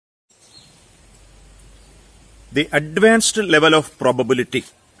The advanced level of probability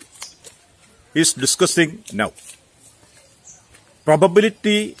is discussing now.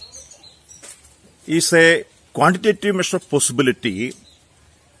 Probability is a quantitative measure of possibility,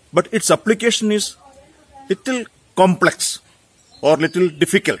 but its application is little complex or little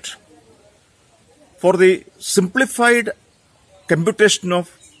difficult. For the simplified computation of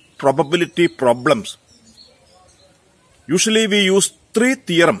probability problems, usually we use three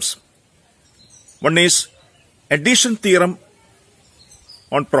theorems. One is addition theorem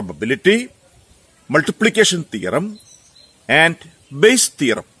on probability, multiplication theorem, and Bayes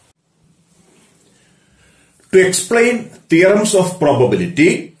theorem. To explain theorems of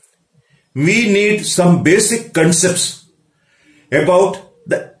probability, we need some basic concepts about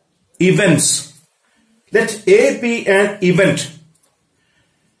the events. Let A be an event.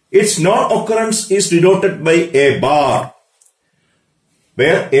 Its non-occurrence is denoted by A bar,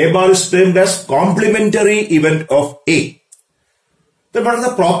 where A bar is termed as complementary event of A. Then what are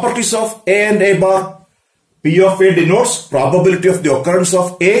the properties of A and A bar? P of A denotes probability of the occurrence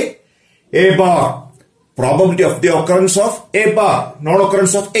of A bar, probability of the occurrence of A bar,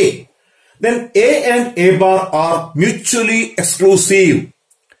 non-occurrence of A. Then A and A bar are mutually exclusive.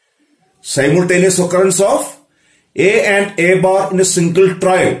 Simultaneous occurrence of A and A bar in a single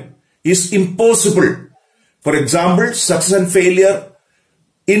trial is impossible. For example, success and failure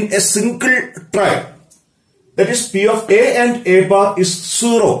in a single trial. That is, P of A and A bar is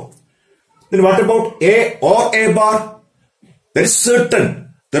 0. Then what about A or A bar? That is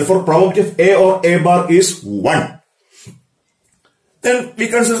certain. Therefore, probability of A or A bar is 1. Then we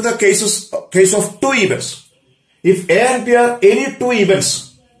consider the case of two events. If A and B are any two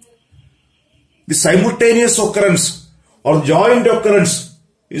events, the simultaneous occurrence or joint occurrence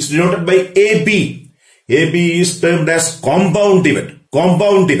is denoted by AB. AB is termed as compound event.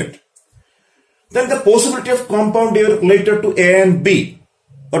 Then the possibility of compound event related to A and B.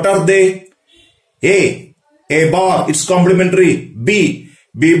 What are they? A bar, it's complementary. B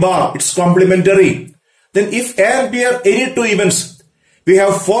bar, it's complementary. Then if A and B are any two events, we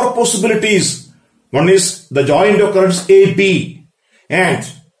have four possibilities. One is the joint occurrence AB,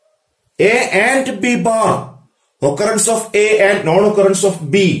 and A and B bar, occurrence of A and non-occurrence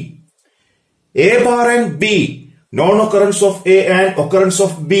of B. A bar and B, non-occurrence of A and occurrence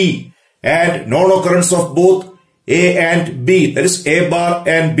of B, and non-occurrence of both A and B, that is A bar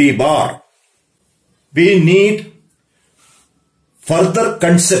and B bar. We need further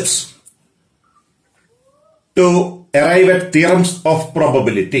concepts to arrive at theorems of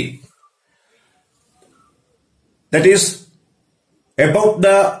probability. That is about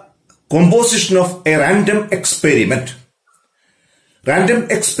the composition of a random experiment. Random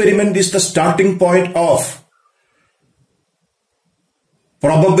experiment is the starting point of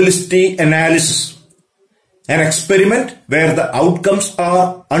probability analysis. An experiment where the outcomes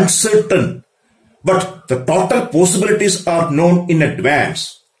are uncertain, but the total possibilities are known in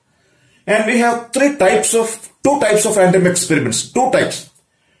advance. And we have two types of random experiments. Two types.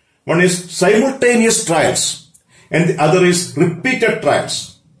 One is simultaneous trials and the other is repeated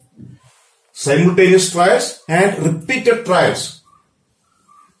trials. Simultaneous trials and repeated trials.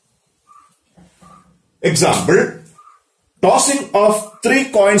 Example, tossing of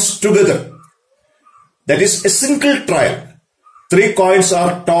 3 coins together. That is a single trial. 3 coins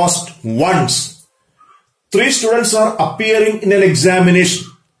are tossed once. 3 students are appearing in an examination.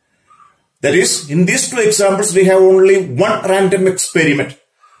 That is, in these two examples, we have only one random experiment.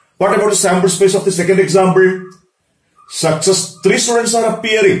 What about the sample space of the second example? Success, 3 students are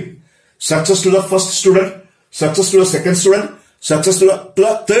appearing. Success to the first student, success to the second student, success to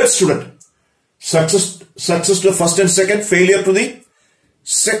the third student. Success to the first and second, failure to the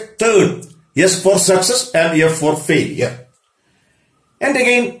third. Yes for success and F for failure. And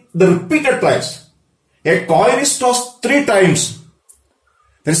again, the repeated trials. A coin is tossed 3 times.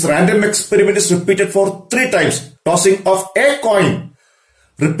 This random experiment is repeated for 3 times. Tossing of a coin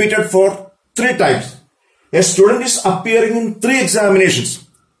repeated for 3 times. A student is appearing in 3 examinations.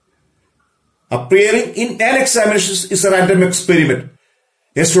 Appearing in an examination is a random experiment.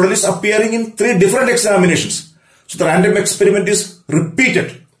 A student is appearing in 3 different examinations. So the random experiment is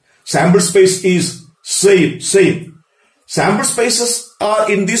repeated. Sample space is same. Sample spaces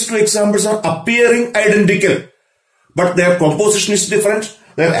are in these 2 examples are appearing identical, but their composition is different,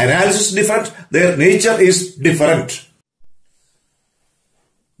 their analysis is different, their nature is different.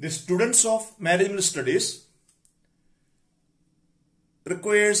 The students of management studies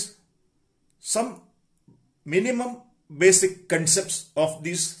requires some minimum basic concepts of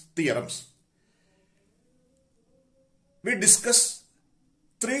these theorems. We discuss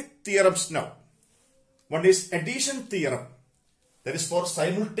 3 theorems now. One is addition theorem. That is for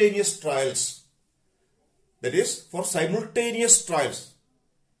simultaneous trials. That is for simultaneous trials.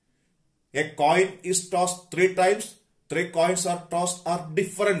 A coin is tossed 3 times. 3 coins are tossed are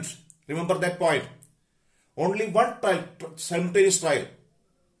different. Remember that point. Only one trial, simultaneous trial.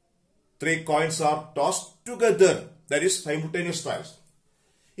 3 coins are tossed together. That is simultaneous trials.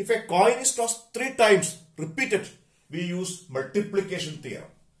 If a coin is tossed 3 times, repeated, we use multiplication theorem.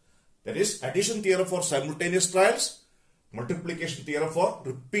 That is addition theorem for simultaneous trials, multiplication theorem for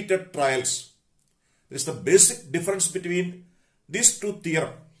repeated trials. This is the basic difference between these 2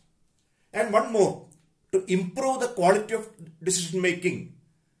 theorems. And one more, to improve the quality of decision making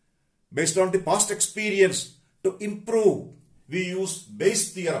based on the past experience, to improve, we use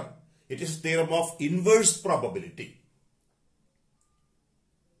Bayes' theorem. It is theorem of inverse probability.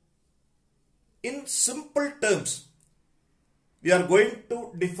 In simple terms, we are going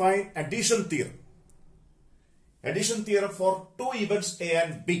to define addition theorem. Addition theorem for 2 events A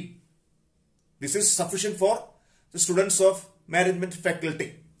and B. This is sufficient for the students of management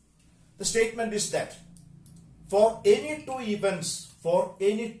faculty. The statement is that for any two events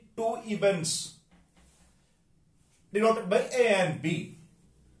denoted by A and B,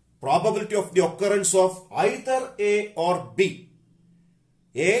 probability of the occurrence of either A or B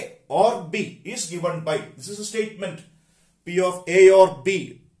is given by, this is a statement, P of A or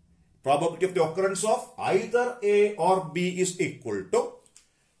B. Probability of the occurrence of either A or B is equal to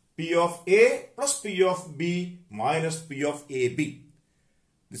P of A plus P of B minus P of AB.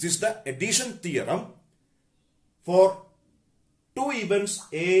 This is the addition theorem for 2 events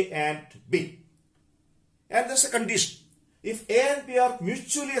A and B. And there is a condition. If A and B are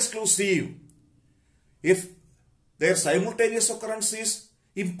mutually exclusive, if their simultaneous occurrence is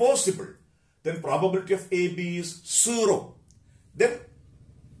impossible, then probability of AB is 0. Then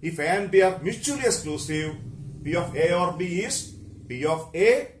if A and B are mutually exclusive, P of A or B is P of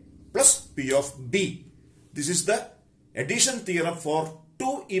A plus P of B. This is the addition theorem for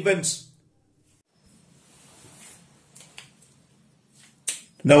 2 events.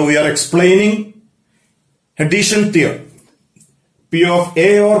 Now we are explaining addition theorem. P of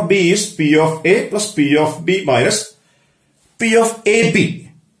A or B is P of A plus P of B minus P of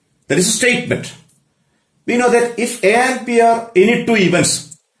AB. That is a statement. We know that if A and B are any 2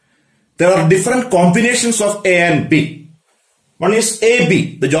 events, there are different combinations of A and B. One is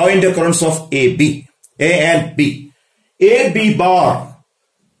AB, the joint occurrence of AB, A and B. AB bar,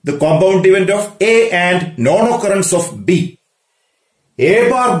 the compound event of A and non-occurrence of B. A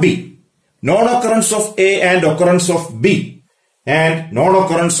bar B, non-occurrence of A and occurrence of B, and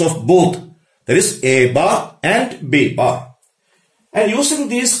non-occurrence of both. That is A bar and B bar. And using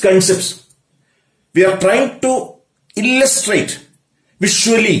these concepts, we are trying to illustrate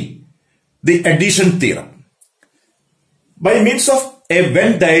visually the addition theorem. By means of a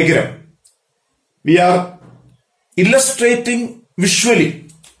Venn diagram, we are illustrating visually.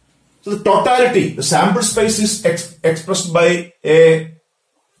 So the totality, the sample space is expressed by a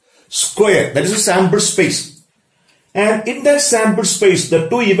square, that is a sample space. And in that sample space, the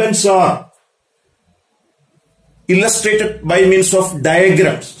 2 events are illustrated by means of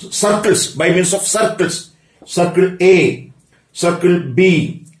diagrams, circles, by means of circles. Circle A, circle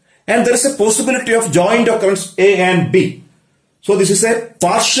B. And there is a possibility of joint occurrence A and B. So this is a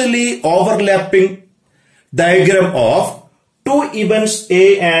partially overlapping diagram of 2 events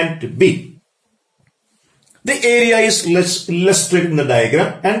A and B. The area is illustrated in the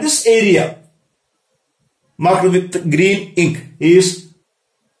diagram, and this area marked with green ink is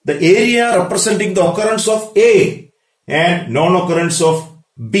the area representing the occurrence of A and non-occurrence of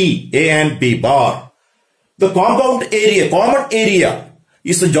B, A and B bar. The compound area, common area,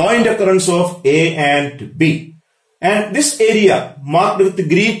 is the joint occurrence of A and B. And this area marked with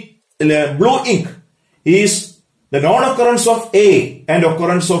green, blue ink is the non-occurrence of A and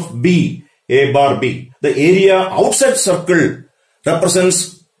occurrence of B, A bar B. The area outside circle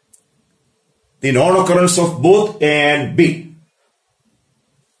represents the non-occurrence of both A and B.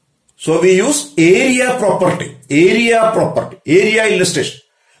 So we use area property, area illustration.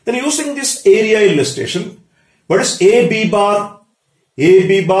 Then using this area illustration, what is AB bar?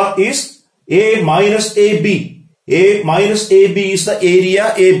 AB bar is A minus AB. A minus AB is the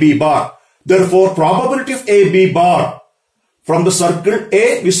area AB bar. Therefore, probability of AB bar, from the circle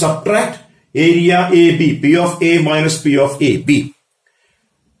A, we subtract area AB, P of A minus P of AB.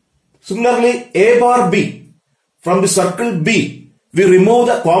 Similarly, A bar B, from the circle B, we remove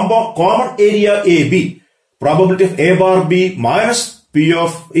the common area AB. Probability of A bar B minus P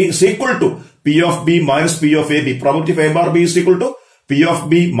of A is equal to P of B minus P of AB. Probability of A bar B is equal to P of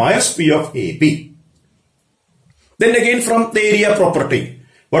B minus P of AB. Then again from the area property.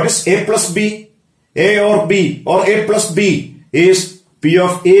 What is A plus B? A or B or A plus B is P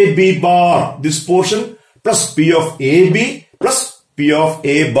of A B bar, this portion, plus P of AB plus P of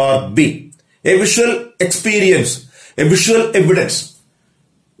A bar B. A visual experience, a visual evidence.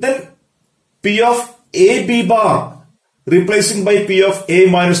 Then P of AB bar replacing by P of A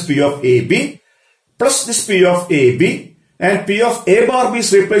minus P of AB plus this P of AB, and P of A bar B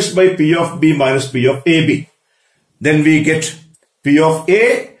is replaced by P of B minus P of AB. Then we get P of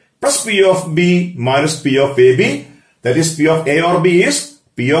A plus P of B minus P of AB. That is P of A or B is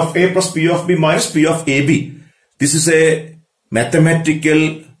P of A plus P of B minus P of AB. This is a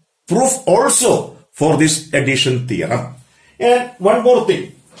mathematical proof also for this addition theorem. And one more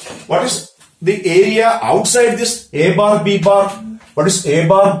thing. What is the area outside this A bar B bar? What is A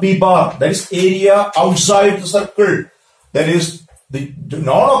bar B bar? That is area outside the circle. That is the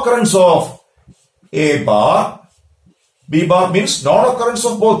non-occurrence of A bar. B bar means non-occurrence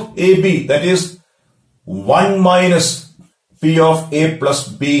of both A, B. That is 1 minus P of A plus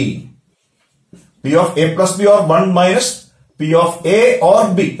B. P of A plus B or 1 minus P of A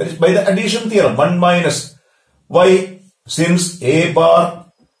or B. That is by the addition theorem. 1 minus. Why? Since A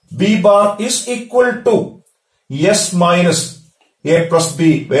bar B bar is equal to S minus A plus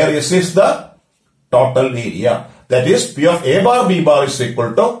B, where S is the total area. That is P of A bar B bar is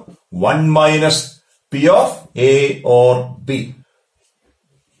equal to 1 minus P of A or B.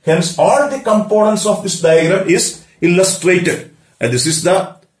 Hence, all the components of this diagram is illustrated. And this is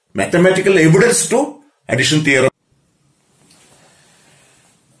the mathematical evidence to addition theorem.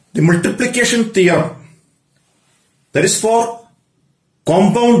 The multiplication theorem, that is for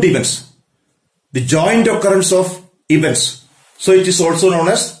compound events, the joint occurrence of events. So it is also known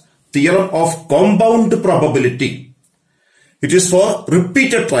as theorem of compound probability. It is for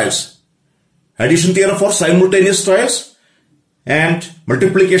repeated trials. Addition theorem for simultaneous trials and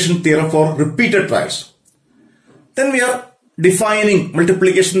multiplication theorem for repeated trials. Then we are defining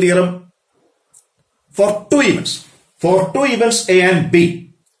multiplication theorem for two events. For two events A and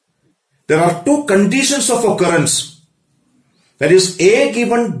B, there are two conditions of occurrence. That is A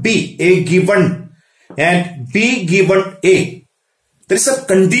given B, A given, and B given A. There is a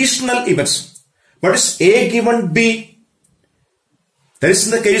conditional events. What is A given B? That is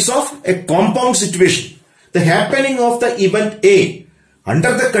in the case of a compound situation. The happening of the event A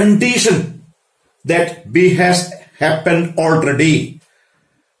under the condition that B has happened already.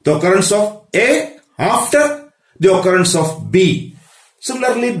 The occurrence of A after the occurrence of B.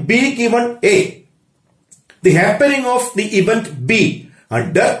 Similarly, B given A. The happening of the event B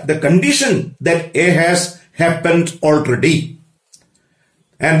under the condition that A has happened already.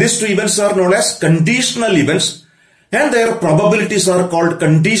 And these two events are known as conditional events, and their probabilities are called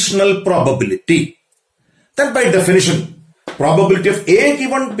conditional probability. Then by definition, probability of A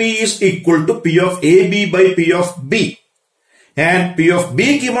given B is equal to P of AB by P of B. And P of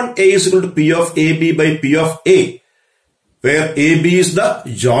B given A is equal to P of AB by P of A, where AB is the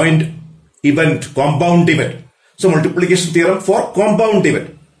joint event, compound event. So multiplication theorem for compound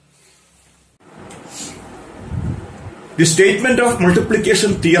event. The statement of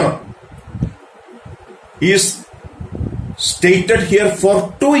multiplication theorem is stated here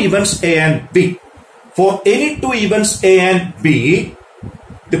for two events A and B. For any two events A and B,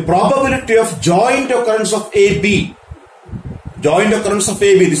 the probability of joint occurrence of AB,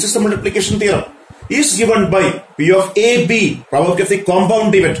 this is the multiplication theorem, is given by P of AB, probability of the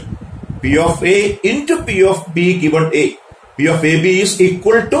compound event, P of A into P of B given A. P of AB is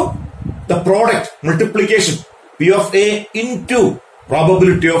equal to the product, multiplication, P of A into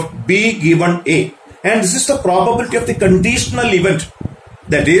probability of B given A. And this is the probability of the conditional event.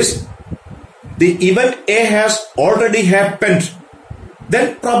 That is, the event A has already happened.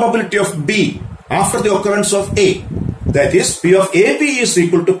 Then probability of B after the occurrence of A. That is, P of AB is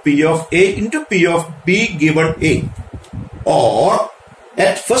equal to P of A into P of B given A. Or,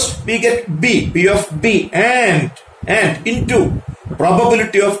 at first we get B, P of B and into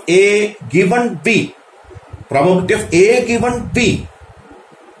probability of A given B. Probability of A given B.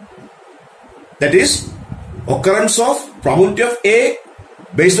 That is, occurrence of probability of A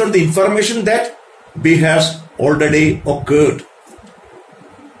based on the information that B has already occurred.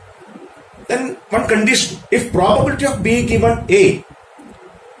 Then one condition, if probability of B given A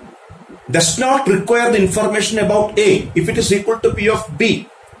does not require the information about A, if it is equal to P of B,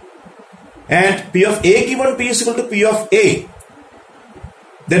 and P of A given B is equal to P of A,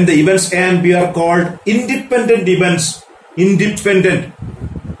 then the events A and B are called independent events. Independent.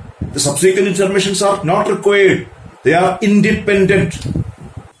 The subsequent informations are not required. They are independent.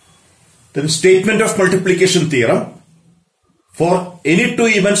 Then statement of multiplication theorem. For any two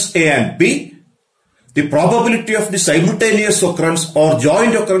events A and B, the probability of the simultaneous occurrence or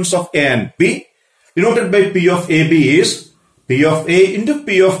joint occurrence of A and B denoted by P of AB is P of A into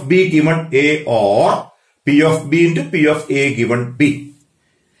P of B given A or P of B into P of A given B.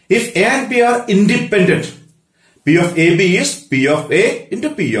 If A and B are independent, P of AB is P of A into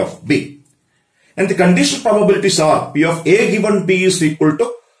P of B. And the conditional probabilities are P of A given B is equal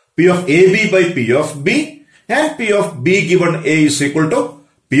to P of AB by P of B and P of B given A is equal to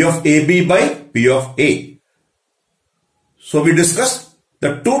P of AB by P of A. So we discussed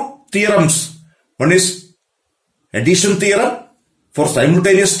the two theorems. One is addition theorem for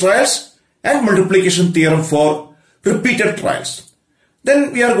simultaneous trials and multiplication theorem for repeated trials.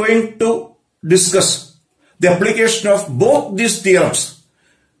 Then we are going to discuss the application of both these theorems.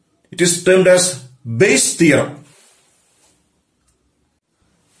 It is termed as Bayes theorem.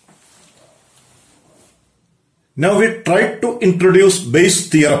 Now we try to introduce Bayes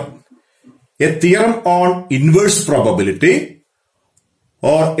theorem, a theorem on inverse probability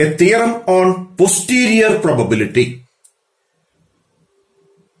or a theorem on posterior probability.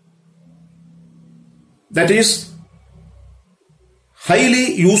 That is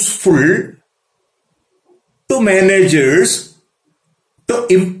highly useful to managers to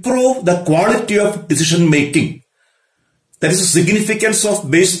improve the quality of decision making. That is the significance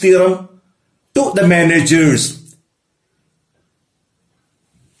of Bayes theorem to the managers.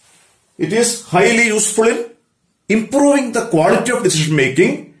 It is highly useful in improving the quality of decision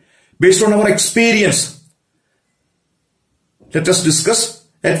making based on our experience. Let us discuss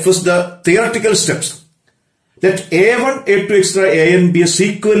at first the theoretical steps. Let A1, A2, etc., AN be a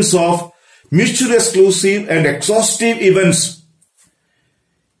sequence of mutually exclusive and exhaustive events.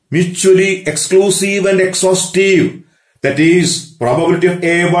 Mutually exclusive and exhaustive. That is, probability of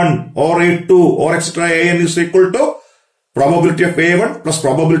A1 or A2 or etc. AN is equal to probability of A1 plus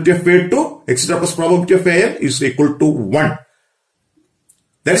probability of A2 etc. plus probability of AN is equal to 1.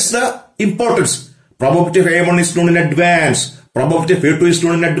 That is the importance. Probability of A1 is known in advance. Probability of A2 is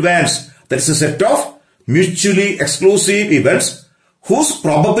known in advance. That is a set of mutually exclusive events whose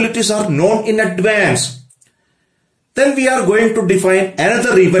probabilities are known in advance. Then we are going to define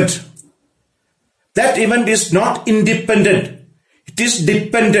another event. That event is not independent. It is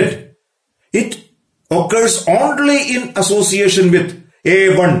dependent. It occurs only in association with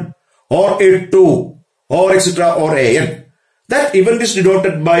A1 or A2 or etc. or AN. That event is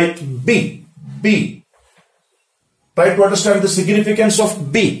denoted by B. B. Try to understand the significance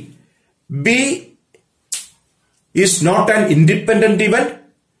of B. B is not an independent event.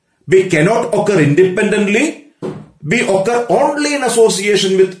 B cannot occur independently. B occur only in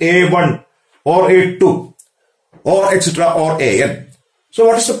association with A1 or A2 or etc. or AN. So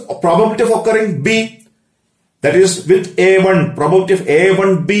what is the probability of occurring B? That is with A1, probability of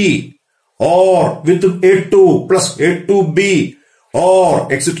A1B or with A2 plus A2B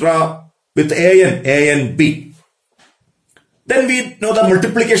or etc. with AN, ANB. Then we know the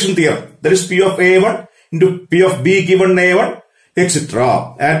multiplication theorem. That is P of A1 into P of B given A1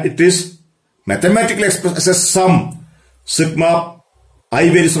 etc. And it is mathematically expressed as a sum. Sigma I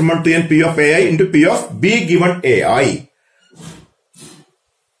varies from 1 to n P of AI into P of B given AI.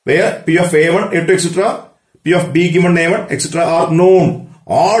 Where P of A1, A2 etc. P of B given A1 etc. are known.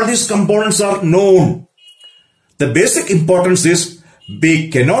 All these components are known. The basic importance is B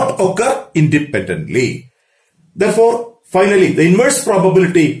cannot occur independently. Therefore, finally, the inverse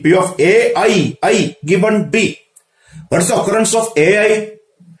probability P of AI given B. What is the occurrence of AI?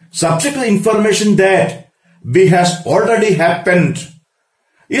 Subject to the information that B has already happened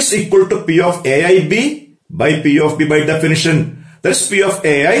is equal to P of AIB by P of B by definition. That is P of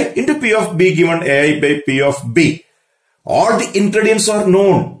AI into P of B given AI by P of B. All the ingredients are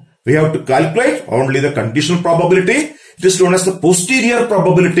known. We have to calculate only the conditional probability. It is known as the posterior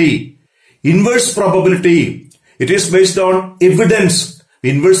probability. Inverse probability. It is based on evidence.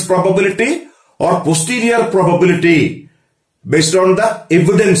 Inverse probability or posterior probability based on the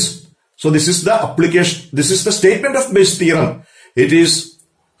evidence. So this is the application. This is the statement of Bayes theorem. It is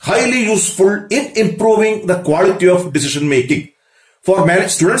highly useful in improving the quality of decision making. For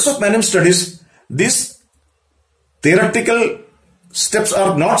students of management studies, these theoretical steps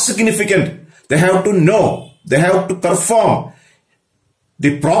are not significant. They have to know, they have to perform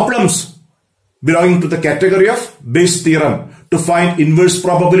the problems belonging to the category of Bayes theorem to find inverse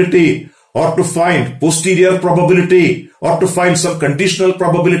probability or to find posterior probability or to find some conditional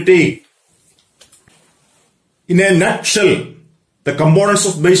probability. In a nutshell, the components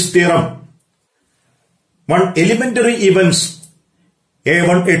of Bayes theorem. One, elementary events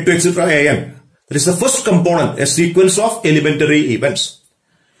A1, A2, etc. AN. That is the first component, a sequence of elementary events.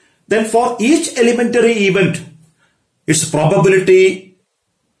 Then for each elementary event, its probability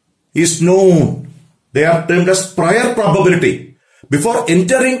is known. They are termed as prior probability. Before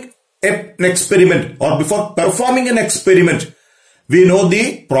entering an experiment or before performing an experiment, we know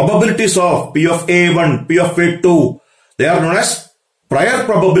the probabilities of P of A1, P of A2. They are known as prior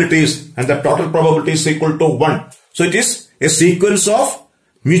probabilities, and the total probability is equal to 1. So it is a sequence of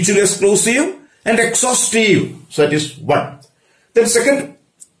mutually exclusive and exhaustive. So it is 1. Then second,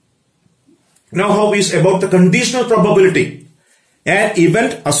 now how is about the conditional probability. An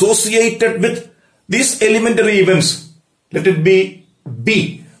event associated with these elementary events, let it be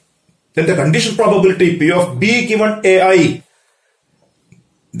B. Then the conditional probability P of B given AI.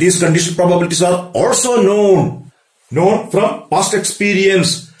 These conditional probabilities are also known from past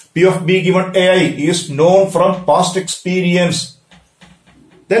experience. P of B given AI is known from past experience.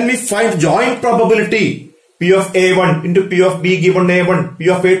 Then we find joint probability P of A1 into P of B given A1, P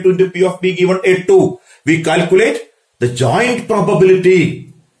of A2 into P of B given A2. We calculate the joint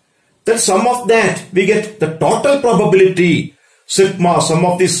probability. Then sum of that we get the total probability sigma. Sum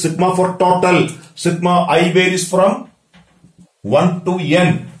of this sigma for total. Sigma I varies from 1 to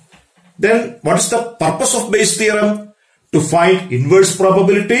n. Then what is the purpose of Bayes' theorem? To find inverse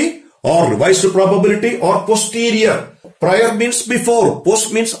probability or revised probability or posterior. Prior means before,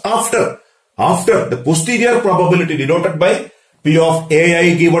 post means after. After the posterior probability denoted by P of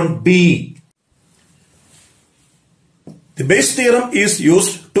AI given B. The Bayes' theorem is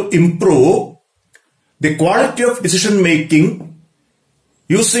used to improve the quality of decision making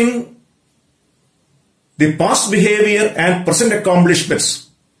using the past behavior and present accomplishments.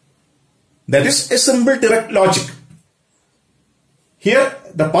 That is a simple direct logic. Here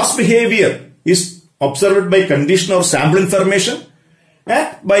the past behavior is observed by condition or sample information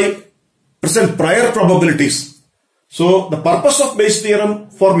and by present prior probabilities. So the purpose of Bayes' theorem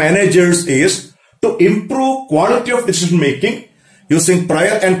for managers is to improve quality of decision making using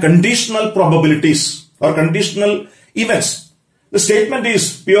prior and conditional probabilities or conditional events. The statement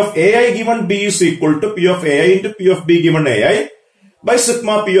is P of AI given B is equal to P of AI into P of B given AI by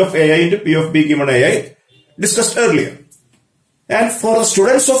sigma P of AI into P of B given AI discussed earlier. And for the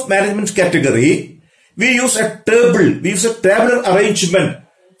students of management category, we use a table, we use a tabular arrangement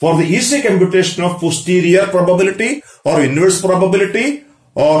for the easy computation of posterior probability or inverse probability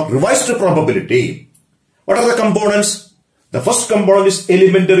or revised probability. What are the components? The first component is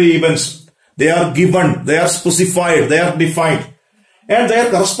elementary events. They are given, they are specified, they are defined, and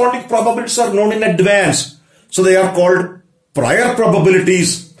their corresponding probabilities are known in advance. So they are called prior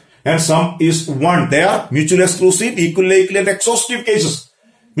probabilities, and sum is 1. They are mutually exclusive, equivalent and exhaustive cases.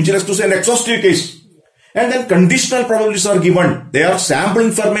 Mutually exclusive and exhaustive case. And then conditional probabilities are given. They are sample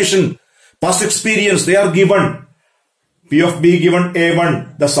information, past experience, they are given. P of B given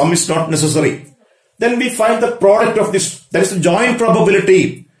A1, the sum is not necessary. Then we find the product of this, that is the joint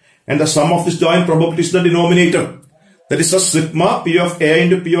probability. And the sum of this joint probability is the denominator. That is a sigma P of A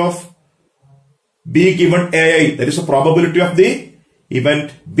into P of B given AI. That is the probability of the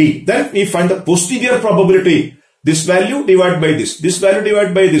event B. Then we find the posterior probability. This value divided by this value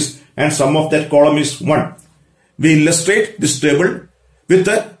divided by this, and sum of that column is 1. We illustrate this table with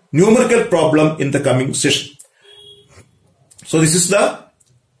a numerical problem in the coming session. So this is the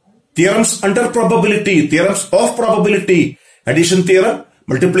theorems under probability, theorems of probability, addition theorem,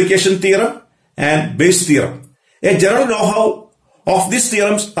 multiplication theorem, and Bayes' theorem. A general know-how of these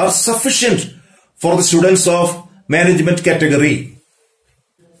theorems are sufficient for the students of management category.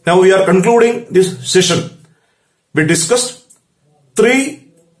 Now we are concluding this session. We discussed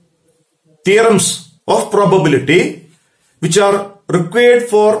 3 theorems of probability which are required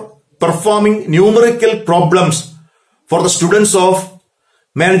for performing numerical problems for the students of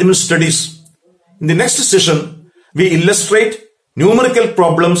management studies. In the next session, we illustrate numerical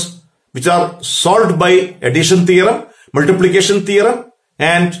problems which are solved by addition theorem, multiplication theorem,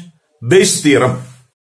 and Bayes' theorem.